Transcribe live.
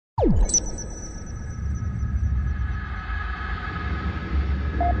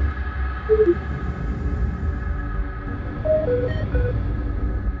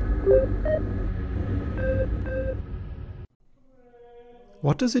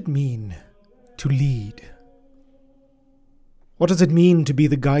What does it mean to lead? What does it mean to be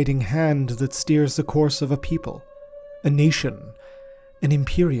the guiding hand that steers the course of a people, a nation, an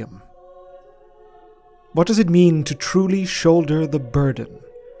imperium? What does it mean to truly shoulder the burden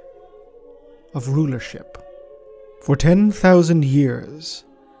of rulership? For 10,000 years,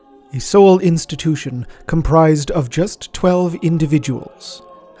 a sole institution comprised of just 12 individuals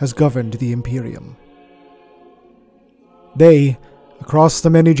has governed the imperium. They, across the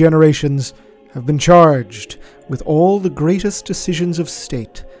many generations, have been charged with all the greatest decisions of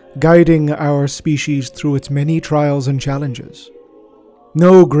state, guiding our species through its many trials and challenges.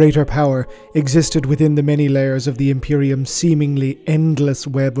 No greater power existed within the many layers of the Imperium's seemingly endless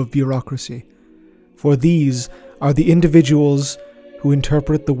web of bureaucracy, for these are the individuals who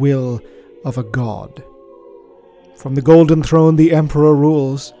interpret the will of a god. From the Golden Throne the Emperor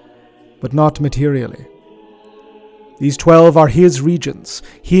rules, but not materially. These 12 are his regents,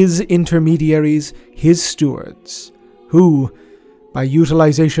 his intermediaries, his stewards, who, by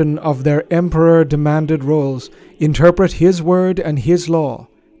utilization of their emperor-demanded roles, interpret his word and his law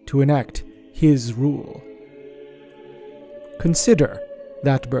to enact his rule. Consider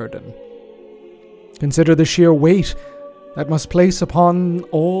that burden. Consider the sheer weight that must place upon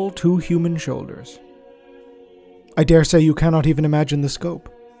all two human shoulders. I dare say you cannot even imagine the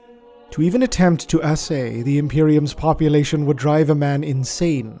scope. To even attempt to assay the Imperium's population would drive a man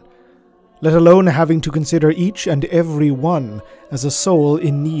insane, let alone having to consider each and every one as a soul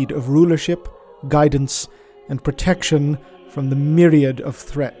in need of rulership, guidance, and protection from the myriad of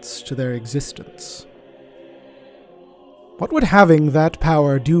threats to their existence. What would having that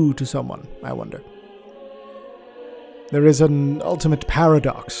power do to someone, I wonder? There is an ultimate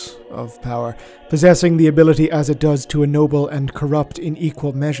paradox of power, possessing the ability as it does to ennoble and corrupt in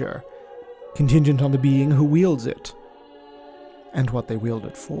equal measure, contingent on the being who wields it, and what they wield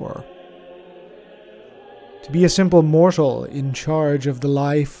it for. To be a simple mortal in charge of the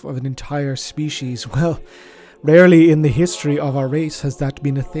life of an entire species, well, rarely in the history of our race has that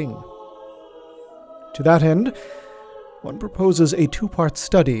been a thing. To that end, one proposes a two-part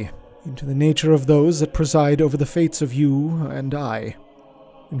study into the nature of those that preside over the fates of you and I,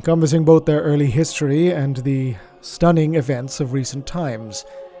 encompassing both their early history and the stunning events of recent times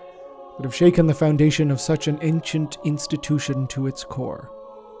that have shaken the foundation of such an ancient institution to its core.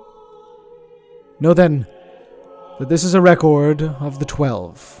 Know then that this is a record of the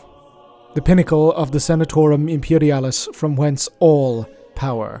 12, the pinnacle of the Senatorum Imperialis from whence all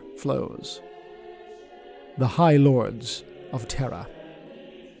power flows, the High Lords of Terra.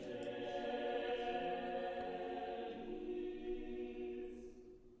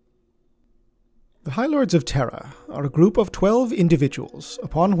 The High Lords of Terra are a group of 12 individuals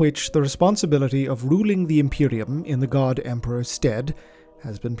upon which the responsibility of ruling the Imperium in the God-Emperor's stead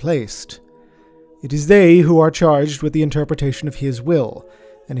has been placed. It is they who are charged with the interpretation of his will,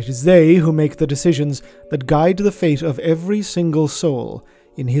 and it is they who make the decisions that guide the fate of every single soul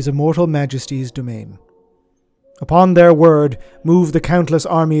in his immortal majesty's domain. Upon their word move the countless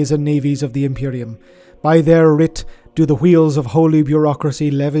armies and navies of the Imperium. By their writ do the wheels of holy bureaucracy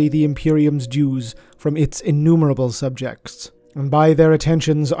levy the Imperium's dues from its innumerable subjects, and by their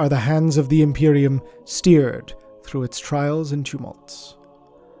attentions are the hands of the Imperium steered through its trials and tumults.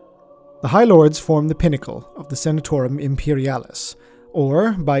 The High Lords form the pinnacle of the Senatorum Imperialis,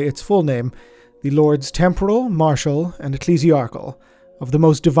 or, by its full name, the Lords Temporal, Martial, and Ecclesiarchal of the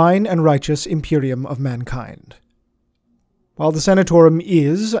most divine and righteous Imperium of mankind. While the Senatorum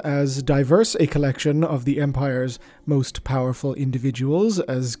is as diverse a collection of the Empire's most powerful individuals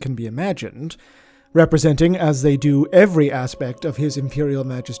as can be imagined, representing as they do every aspect of His Imperial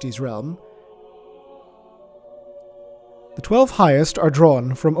Majesty's realm, the 12 highest are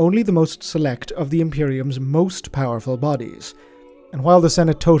drawn from only the most select of the Imperium's most powerful bodies, and while the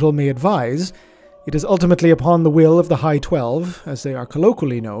Senate total may advise, it is ultimately upon the will of the High 12, as they are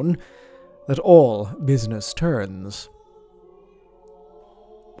colloquially known, that all business turns.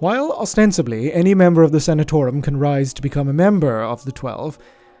 While ostensibly any member of the Senatorum can rise to become a member of the 12,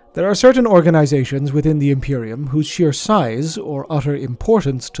 there are certain organizations within the Imperium whose sheer size or utter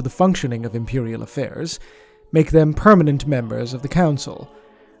importance to the functioning of imperial affairs make them permanent members of the Council,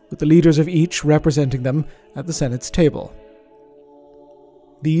 with the leaders of each representing them at the Senate's table.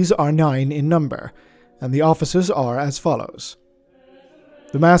 These are 9 in number, and the offices are as follows: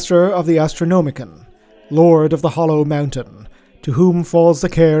 the Master of the Astronomicon, Lord of the Hollow Mountain, to whom falls the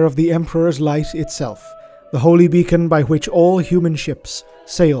care of the Emperor's light itself, the holy beacon by which all human ships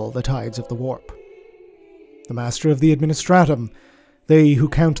sail the tides of the warp. The Master of the Administratum, they who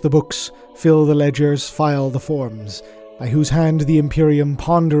count the books, fill the ledgers, file the forms, by whose hand the Imperium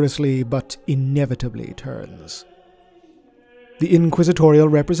ponderously but inevitably turns. The inquisitorial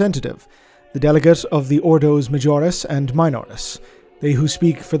representative, the delegate of the Ordos Majoris and Minoris, they who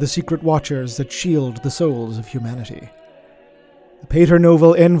speak for the secret watchers that shield the souls of humanity. The pater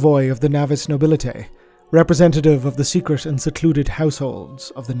novel envoy of the Navis Nobilitae, representative of the secret and secluded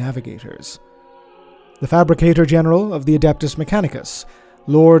households of the Navigators. The fabricator general of the Adeptus Mechanicus,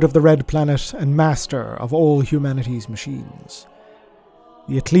 lord of the Red Planet and master of all humanity's machines.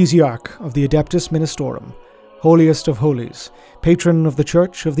 The ecclesiarch of the Adeptus Ministorum, holiest of holies, patron of the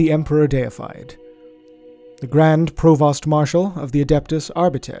Church of the Emperor Deified. The Grand Provost Marshal of the Adeptus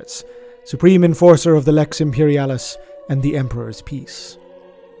Arbites, supreme enforcer of the Lex Imperialis and the Emperor's peace.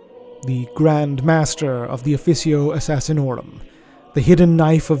 The Grand Master of the Officio Assassinorum, the hidden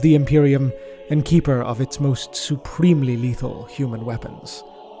knife of the Imperium and keeper of its most supremely lethal human weapons.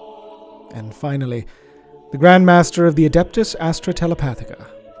 And finally, the Grand Master of the Adeptus Astra Telepathica,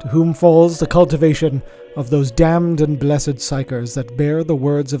 to whom falls the cultivation of those damned and blessed psychers that bear the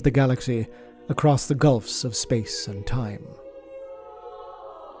words of the galaxy across the gulfs of space and time.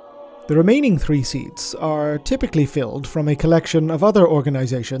 The remaining 3 seats are typically filled from a collection of other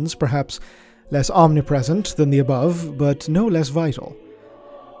organizations, perhaps less omnipresent than the above, but no less vital.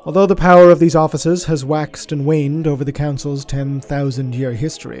 Although the power of these offices has waxed and waned over the Council's 10,000-year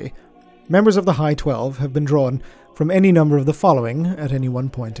history, members of the High 12 have been drawn from any number of the following at any one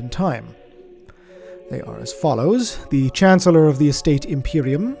point in time. They are as follows: the Chancellor of the Estate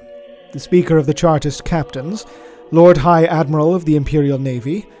Imperium, the Speaker of the Chartist Captains, Lord High Admiral of the Imperial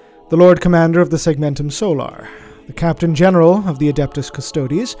Navy, the Lord Commander of the Segmentum Solar, the Captain General of the Adeptus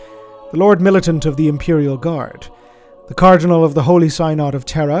Custodes, the Lord Militant of the Imperial Guard, the Cardinal of the Holy Synod of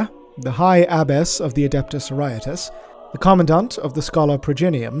Terra, the High Abbess of the Adeptus Arietis, the Commandant of the Scala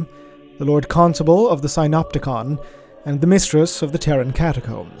Progenium, the Lord Constable of the Synopticon, and the Mistress of the Terran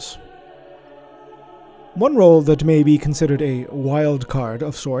Catacombs. One role that may be considered a wild card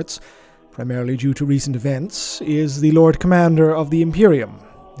of sorts, primarily due to recent events, is the Lord Commander of the Imperium,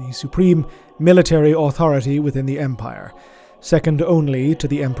 the supreme military authority within the Empire, second only to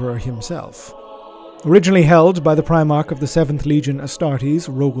the Emperor himself. Originally held by the Primarch of the 7th Legion Astartes,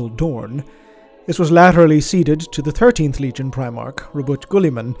 Rogel Dorn, this was laterally ceded to the 13th Legion Primarch, Rabut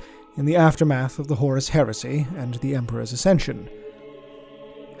Gulliman, in the aftermath of the Horus Heresy and the Emperor's Ascension.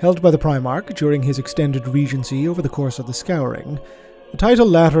 Held by the Primarch during his extended regency over the course of the Scouring, the title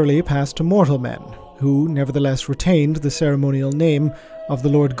laterally passed to mortal men, who nevertheless retained the ceremonial name of the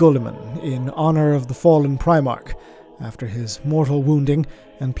Lord Gulliman in honor of the fallen Primarch after his mortal wounding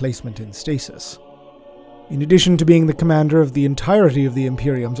and placement in stasis. In addition to being the commander of the entirety of the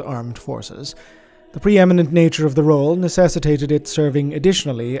Imperium's armed forces, the preeminent nature of the role necessitated it serving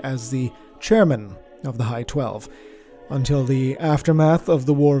additionally as the chairman of the High 12, until the aftermath of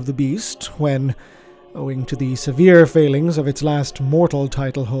the War of the Beast, when, owing to the severe failings of its last mortal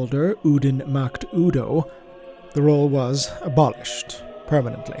title holder, Udin Macht Udo, the role was abolished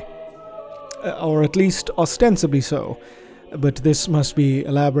permanently. Or at least ostensibly so, but this must be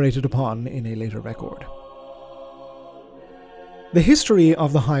elaborated upon in a later record. The history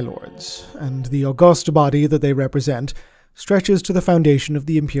of the High Lords, and the august body that they represent, stretches to the foundation of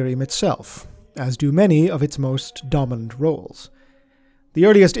the Imperium itself, as do many of its most dominant roles. The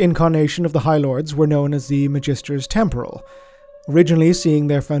earliest incarnation of the High Lords were known as the Magisters Temporal, originally seeing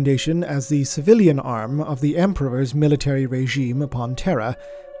their foundation as the civilian arm of the Emperor's military regime upon Terra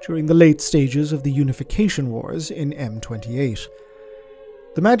during the late stages of the Unification Wars in M28.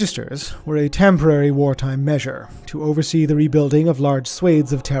 The Magisters were a temporary wartime measure to oversee the rebuilding of large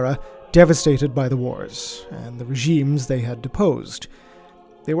swathes of Terra devastated by the wars and the regimes they had deposed.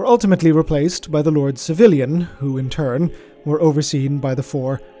 They were ultimately replaced by the Lords Civilian, who in turn were overseen by the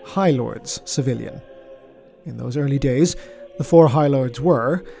 4 High Lords Civilian. In those early days, the 4 High Lords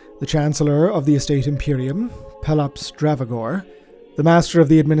were the Chancellor of the Estate Imperium, Pelops Dravagor, the Master of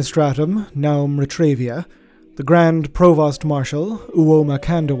the Administratum, Naum Retravia, the Grand Provost Marshal, Uoma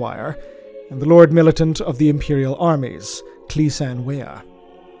Kandawire, and the Lord Militant of the Imperial Armies, Klisan Wea.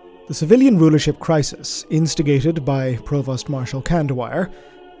 The civilian rulership crisis, instigated by Provost Marshal Kandawire,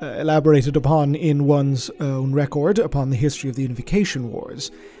 elaborated upon in one's own record upon the history of the Unification Wars,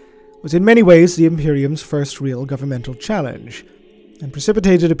 was in many ways the Imperium's first real governmental challenge, and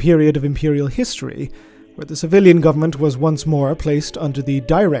precipitated a period of imperial history where the civilian government was once more placed under the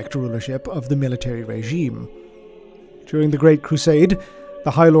direct rulership of the military regime. During the Great Crusade,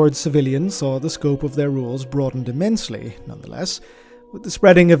 the High Lords Civilian saw the scope of their rules broadened immensely, nonetheless, with the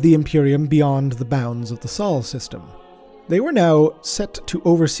spreading of the Imperium beyond the bounds of the Sol system. They were now set to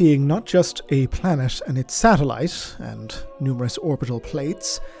overseeing not just a planet and its satellite, and numerous orbital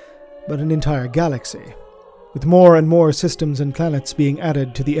plates, but an entire galaxy, with more and more systems and planets being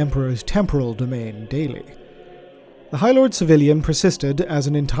added to the Emperor's temporal domain daily. The High Lord Civilian persisted as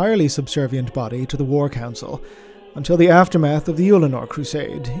an entirely subservient body to the War Council until the aftermath of the Ulanor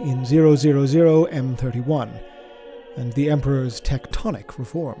Crusade in 000 M31, and the Emperor's tectonic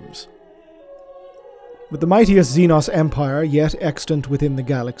reforms. With the mightiest Xenos Empire yet extant within the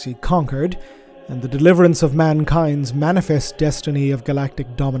galaxy conquered, and the deliverance of mankind's manifest destiny of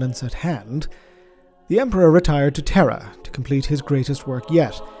galactic dominance at hand, the Emperor retired to Terra to complete his greatest work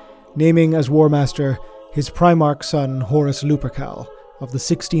yet, naming as War Master his Primarch son Horus Lupercal of the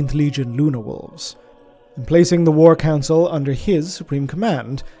 16th Legion Luna Wolves, and placing the War Council under his supreme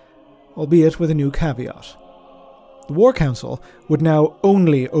command, albeit with a new caveat. The War Council would now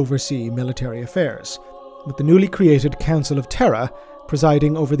only oversee military affairs, with the newly created Council of Terra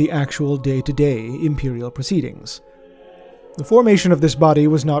presiding over the actual day-to-day Imperial proceedings. The formation of this body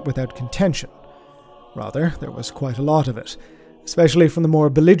was not without contention. Rather, there was quite a lot of it, especially from the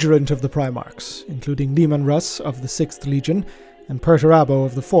more belligerent of the Primarchs, including Leman Russ of the 6th Legion and Perturabo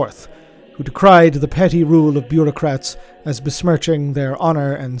of the 4th, who decried the petty rule of bureaucrats as besmirching their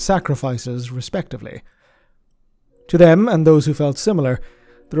honor and sacrifices respectively. To them, and those who felt similar,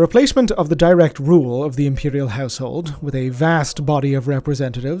 the replacement of the direct rule of the imperial household with a vast body of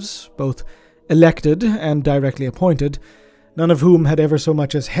representatives, both elected and directly appointed, none of whom had ever so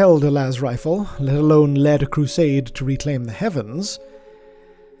much as held a las rifle, let alone led a crusade to reclaim the heavens,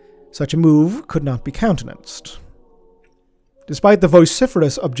 such a move could not be countenanced. Despite the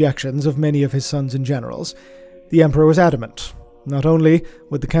vociferous objections of many of his sons and generals, the Emperor was adamant. Not only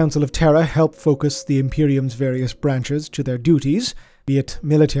would the Council of Terra help focus the Imperium's various branches to their duties, be it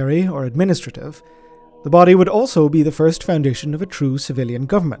military or administrative, the body would also be the first foundation of a true civilian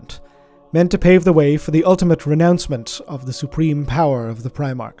government, meant to pave the way for the ultimate renouncement of the supreme power of the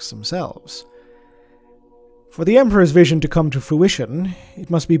Primarchs themselves. For the Emperor's vision to come to fruition,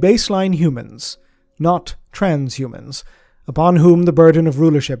 it must be baseline humans, not transhumans, upon whom the burden of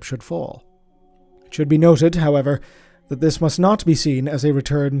rulership should fall. It should be noted, however, that this must not be seen as a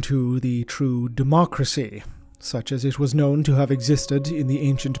return to the true democracy, such as it was known to have existed in the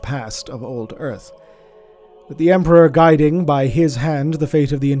ancient past of old Earth. With the Emperor guiding by his hand the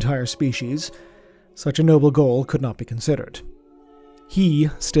fate of the entire species, such a noble goal could not be considered. He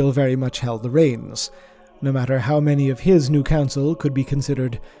still very much held the reins, no matter how many of his new council could be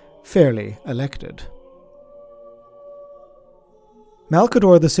considered fairly elected.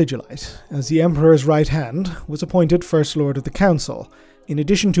 Malcador the Sigillite, as the Emperor's right hand, was appointed First Lord of the Council, in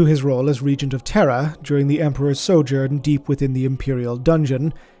addition to his role as Regent of Terra during the Emperor's sojourn deep within the Imperial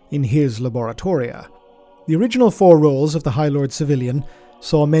dungeon in his laboratoria. The original 4 roles of the High Lord Civilian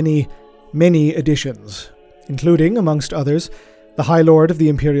saw many additions, including, amongst others, the High Lord of the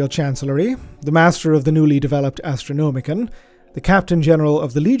Imperial Chancellery, the Master of the newly developed Astronomicon, the Captain General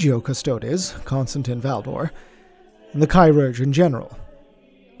of the Legio Custodes, Constantin Valdor, and the Chirurgeon General.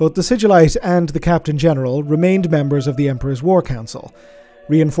 Both the Sigillite and the Captain General remained members of the Emperor's War Council,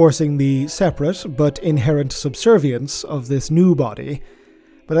 reinforcing the separate but inherent subservience of this new body,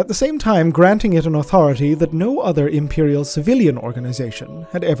 but at the same time granting it an authority that no other imperial civilian organization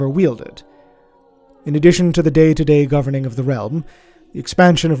had ever wielded. In addition to the day-to-day governing of the realm, the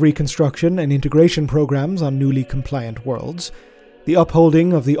expansion of reconstruction and integration programs on newly compliant worlds, the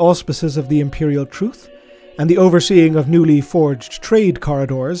upholding of the auspices of the imperial truth, and the overseeing of newly forged trade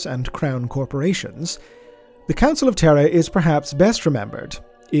corridors and crown corporations, the Council of Terra is perhaps best remembered,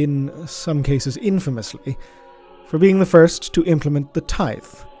 in some cases infamously, for being the first to implement the tithe,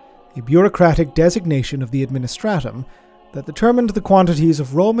 a bureaucratic designation of the administratum that determined the quantities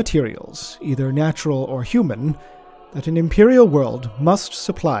of raw materials, either natural or human, that an imperial world must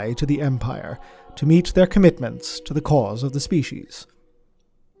supply to the Empire to meet their commitments to the cause of the species.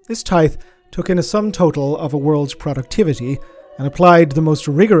 This tithe took in a sum total of a world's productivity and applied the most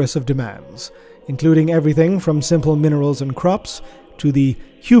rigorous of demands, including everything from simple minerals and crops to the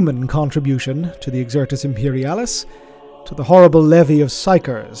human contribution to the Exertus Imperialis, to the horrible levy of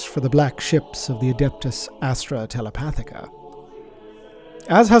psychers for the black ships of the Adeptus Astra Telepathica.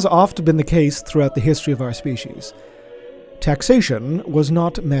 As has oft been the case throughout the history of our species, taxation was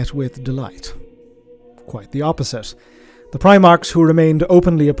not met with delight. Quite the opposite. The Primarchs who remained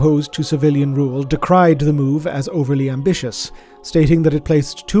openly opposed to civilian rule decried the move as overly ambitious, stating that it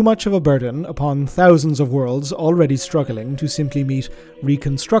placed too much of a burden upon thousands of worlds already struggling to simply meet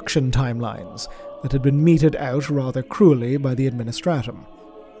reconstruction timelines that had been meted out rather cruelly by the administratum.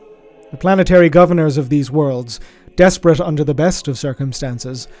 The planetary governors of these worlds desperate under the best of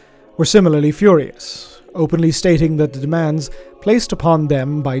circumstances, were similarly furious, openly stating that the demands placed upon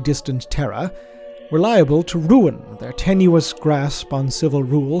them by distant Terra were liable to ruin their tenuous grasp on civil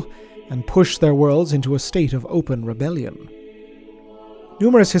rule and push their worlds into a state of open rebellion.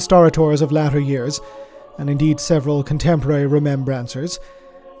 Numerous historiators of latter years, and indeed several contemporary remembrancers,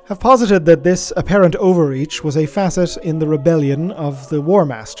 have posited that this apparent overreach was a facet in the rebellion of the War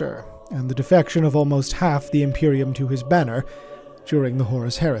Master and the defection of almost half the Imperium to his banner during the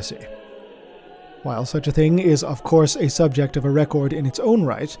Horus Heresy. While such a thing is of course a subject of a record in its own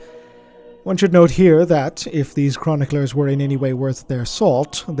right, one should note here that, if these chroniclers were in any way worth their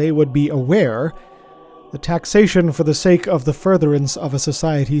salt, they would be aware that taxation for the sake of the furtherance of a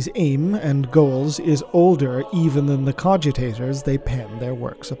society's aim and goals is older even than the cogitators they pen their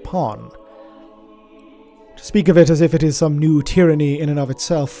works upon. To speak of it as if it is some new tyranny in and of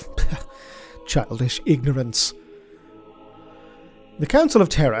itself, childish ignorance. The Council of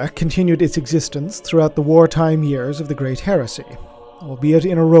Terra continued its existence throughout the wartime years of the Great Heresy, albeit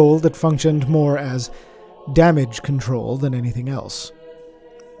in a role that functioned more as damage control than anything else.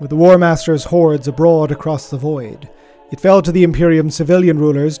 With the War Master's hordes abroad across the void, it fell to the Imperium's civilian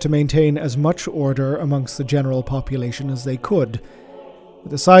rulers to maintain as much order amongst the general population as they could,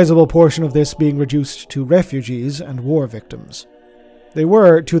 with a sizable portion of this being reduced to refugees and war victims. They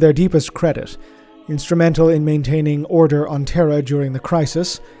were, to their deepest credit, instrumental in maintaining order on Terra during the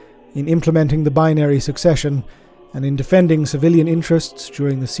crisis, in implementing the binary succession, and in defending civilian interests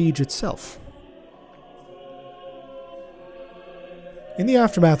during the siege itself. In the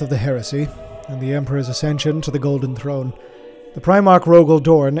aftermath of the heresy, and the Emperor's ascension to the Golden Throne, the Primarch Rogel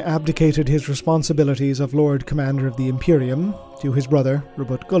Dorn abdicated his responsibilities of Lord Commander of the Imperium to his brother,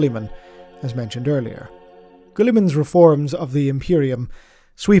 Robert Guilliman, as mentioned earlier. Guilliman's reforms of the Imperium,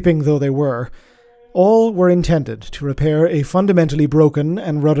 sweeping though they were, all were intended to repair a fundamentally broken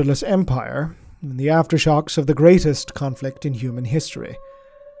and rudderless empire in the aftershocks of the greatest conflict in human history.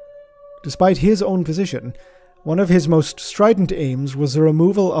 Despite his own position, one of his most strident aims was the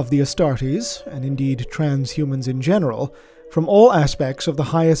removal of the Astartes, and indeed transhumans in general, from all aspects of the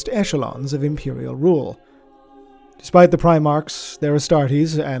highest echelons of imperial rule. Despite the Primarchs, their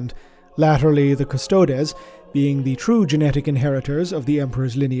Astartes, and latterly the Custodes, being the true genetic inheritors of the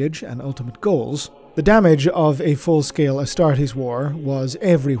Emperor's lineage and ultimate goals, the damage of a full-scale Astartes war was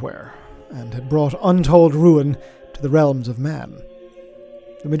everywhere, and had brought untold ruin to the realms of man.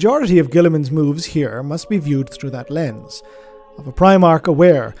 The majority of Guilliman's moves here must be viewed through that lens, of a Primarch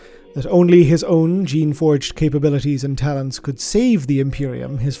aware that only his own gene-forged capabilities and talents could save the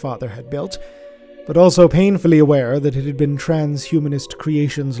Imperium his father had built, but also painfully aware that it had been transhumanist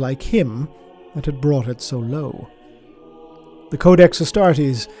creations like him that had brought it so low. The Codex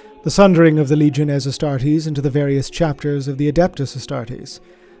Astartes, the sundering of the Legiones Astartes into the various chapters of the Adeptus Astartes,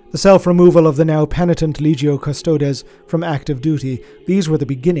 the self-removal of the now penitent Legio Custodes from active duty, these were the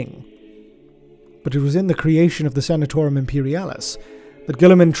beginning. But it was in the creation of the Senatorum Imperialis that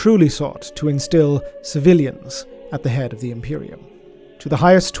Guilliman truly sought to instill civilians at the head of the Imperium. To the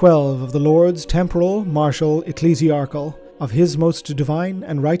highest 12 of the lords temporal, martial, ecclesiarchal, of his most divine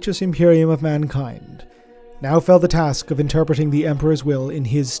and righteous Imperium of mankind, now fell the task of interpreting the Emperor's will in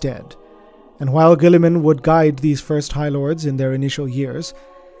his stead, and while Guilliman would guide these first High Lords in their initial years,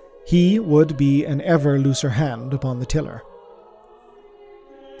 he would be an ever looser hand upon the tiller.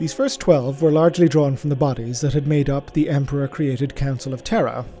 These first 12 were largely drawn from the bodies that had made up the Emperor-created Council of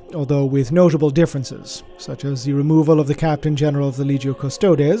Terra, although with notable differences, such as the removal of the Captain General of the Legio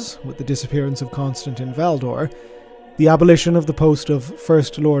Custodes, with the disappearance of Constantine Valdor, the abolition of the post of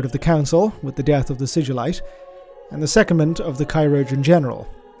First Lord of the Council, with the death of the Sigillite, and the secondment of the Chirurgeon General,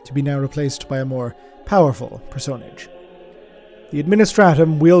 to be now replaced by a more powerful personage. The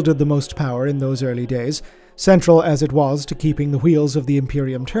Administratum wielded the most power in those early days, central as it was to keeping the wheels of the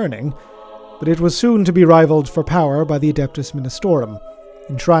Imperium turning, but it was soon to be rivaled for power by the Adeptus Ministorum,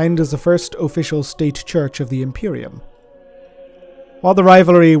 enshrined as the first official state church of the Imperium. While the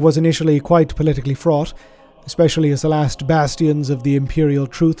rivalry was initially quite politically fraught, especially as the last bastions of the imperial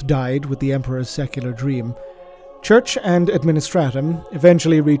truth died with the Emperor's secular dream, Church and Administratum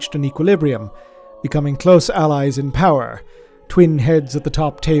eventually reached an equilibrium, becoming close allies in power, twin heads at the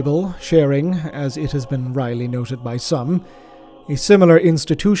top table, sharing, as it has been wryly noted by some, a similar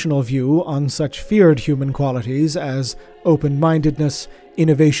institutional view on such feared human qualities as open-mindedness,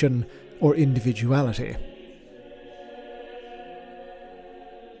 innovation, or individuality.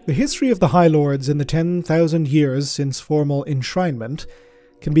 The history of the High Lords in the 10,000 years since formal enshrinement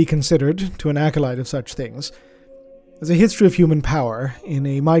can be considered, to an acolyte of such things, as a history of human power in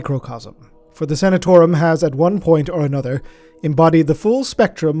a microcosm, for the Senatorum has at one point or another embodied the full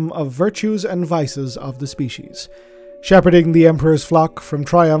spectrum of virtues and vices of the species, shepherding the Emperor's flock from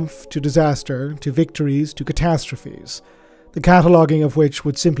triumph to disaster to victories to catastrophes, the cataloguing of which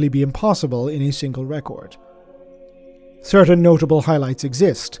would simply be impossible in a single record. Certain notable highlights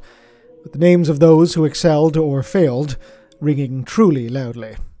exist, with the names of those who excelled or failed ringing truly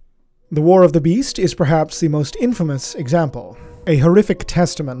loudly. The War of the Beast is perhaps the most infamous example, a horrific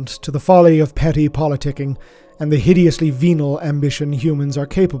testament to the folly of petty politicking and the hideously venal ambition humans are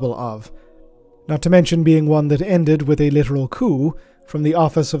capable of, not to mention being one that ended with a literal coup from the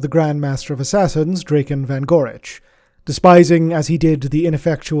office of the Grand Master of Assassins, Draken Van Gorich, despising as he did the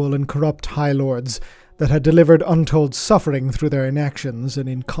ineffectual and corrupt High Lords that had delivered untold suffering through their inactions and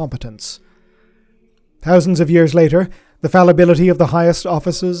incompetence. Thousands of years later, the fallibility of the highest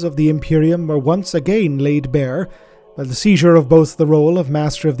offices of the Imperium were once again laid bare by the seizure of both the role of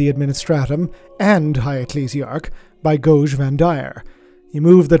Master of the Administratum and High Ecclesiarch by Goge Vandire, a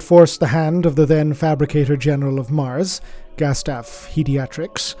move that forced the hand of the then Fabricator General of Mars, Gastaf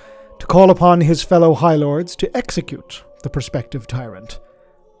Hediatrix, to call upon his fellow High Lords to execute the prospective tyrant.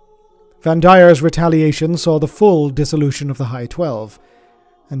 Vandire's retaliation saw the full dissolution of the High 12,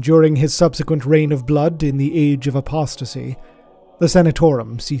 and during his subsequent reign of blood in the Age of Apostasy, the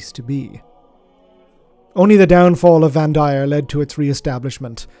Senatorum ceased to be. Only the downfall of Vandire led to its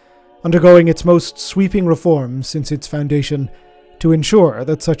re-establishment, undergoing its most sweeping reforms since its foundation to ensure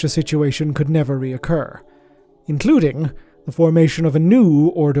that such a situation could never reoccur, including the formation of a new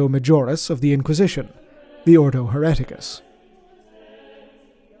Ordo Majoris of the Inquisition, the Ordo Hereticus.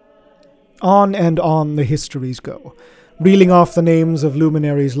 On and on the histories go, reeling off the names of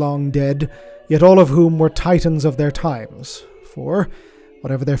luminaries long dead, yet all of whom were titans of their times, for,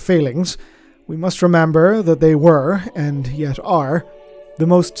 whatever their failings, we must remember that they were, and yet are, the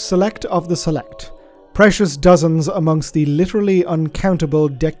most select of the select, precious dozens amongst the literally uncountable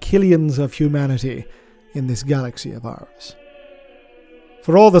decillions of humanity in this galaxy of ours.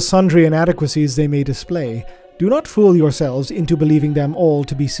 For all the sundry inadequacies they may display, do not fool yourselves into believing them all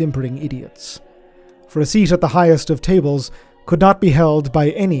to be simpering idiots. For a seat at the highest of tables could not be held by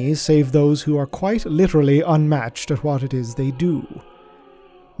any save those who are quite literally unmatched at what it is they do.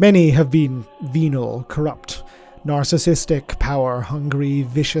 Many have been venal, corrupt, narcissistic, power-hungry,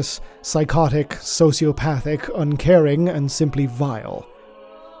 vicious, psychotic, sociopathic, uncaring, and simply vile.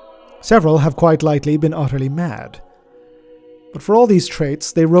 Several have quite likely been utterly mad. But for all these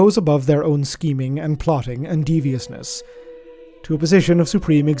traits, they rose above their own scheming and plotting and deviousness to a position of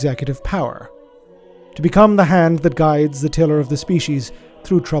supreme executive power, to become the hand that guides the tiller of the species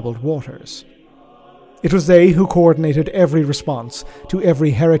through troubled waters. It was they who coordinated every response to every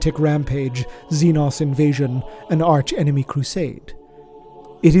heretic rampage, Xenos invasion, and arch-enemy crusade.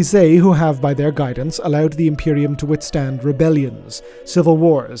 It is they who have, by their guidance, allowed the Imperium to withstand rebellions, civil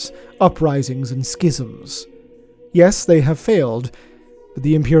wars, uprisings, and schisms. Yes, they have failed, but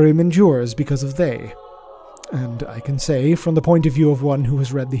the Imperium endures because of they. And I can say, from the point of view of one who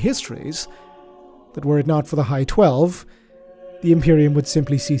has read the histories, that were it not for the High 12, the Imperium would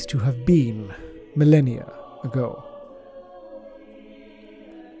simply cease to have been, millennia ago.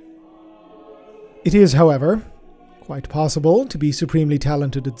 It is, however, quite possible to be supremely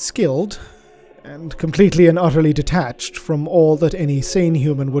talented and skilled, and completely and utterly detached from all that any sane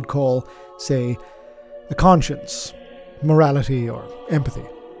human would call, say, a conscience, morality, or empathy.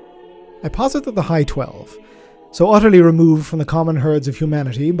 I posit that the High 12, so utterly removed from the common herds of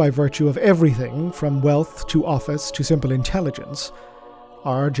humanity by virtue of everything from wealth to office to simple intelligence,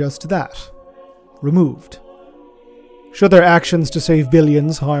 are just that, removed. Should their actions to save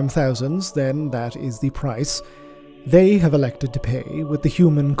billions harm thousands, then that is the price they have elected to pay with the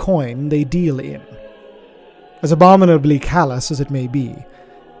human coin they deal in. As abominably callous as it may be,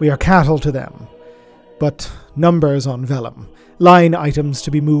 we are cattle to them, but numbers on vellum, line items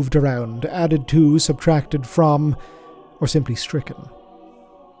to be moved around, added to, subtracted from, or simply stricken.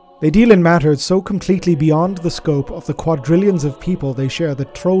 They deal in matters so completely beyond the scope of the quadrillions of people they share the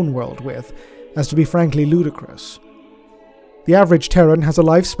throne world with as to be frankly ludicrous. The average Terran has a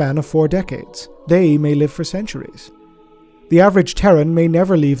lifespan of 4 decades. They may live for centuries. The average Terran may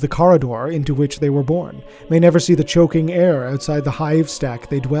never leave the corridor into which they were born, may never see the choking air outside the hive stack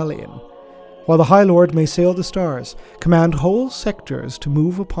they dwell in, while the High Lord may sail the stars, command whole sectors to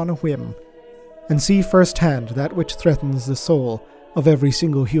move upon a whim, and see firsthand that which threatens the soul of every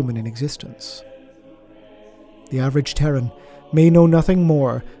single human in existence. The average Terran may know nothing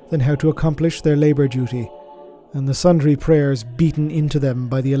more than how to accomplish their labor duty, and the sundry prayers beaten into them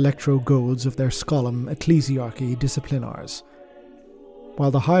by the electro-goads of their scolum ecclesiarchy disciplinars,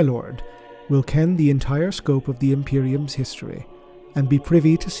 while the High Lord will ken the entire scope of the Imperium's history, and be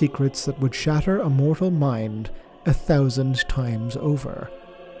privy to secrets that would shatter a mortal mind 1,000 times over,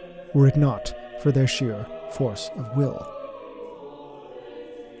 were it not for their sheer force of will.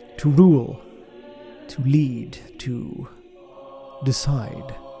 To rule, to lead, to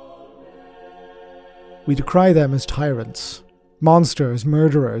decide. We decry them as tyrants, monsters,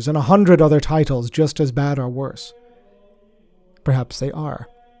 murderers, and 100 other titles just as bad or worse. Perhaps they are.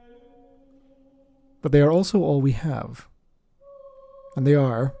 But they are also all we have. And they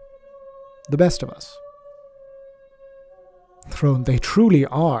are the best of us. Throne, they truly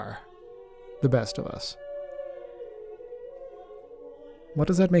are the best of us. What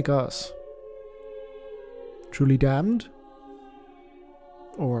does that make us? Truly damned?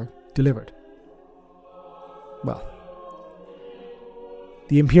 Or delivered? Well,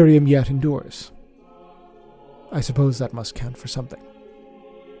 the Imperium yet endures. I suppose that must count for something.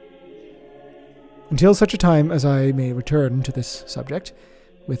 Until such a time as I may return to this subject,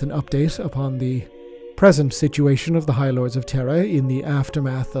 with an update upon the present situation of the High Lords of Terra in the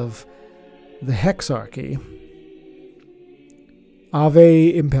aftermath of the Hexarchy.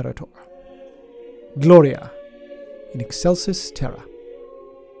 Ave Imperator. Gloria in excelsis terra.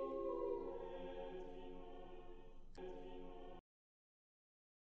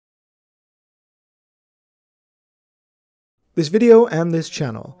 This video and this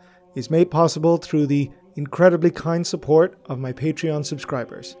channel is made possible through the incredibly kind support of my Patreon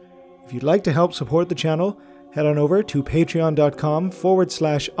subscribers. If you'd like to help support the channel, head on over to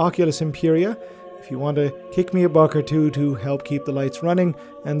patreon.com/Oculus Imperia if you want to kick me a buck or two to help keep the lights running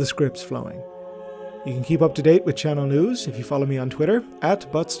and the scripts flowing. You can keep up to date with channel news if you follow me on Twitter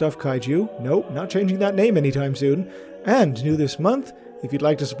 @ButtStuffKaiju. Nope, not changing that name anytime soon. And new this month, if you'd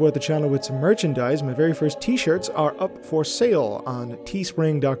like to support the channel with some merchandise, my very first t-shirts are up for sale on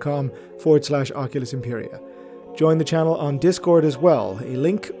teespring.com/Oculus Imperia. Join the channel on Discord as well. A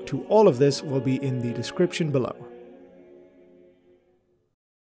link to all of this will be in the description below.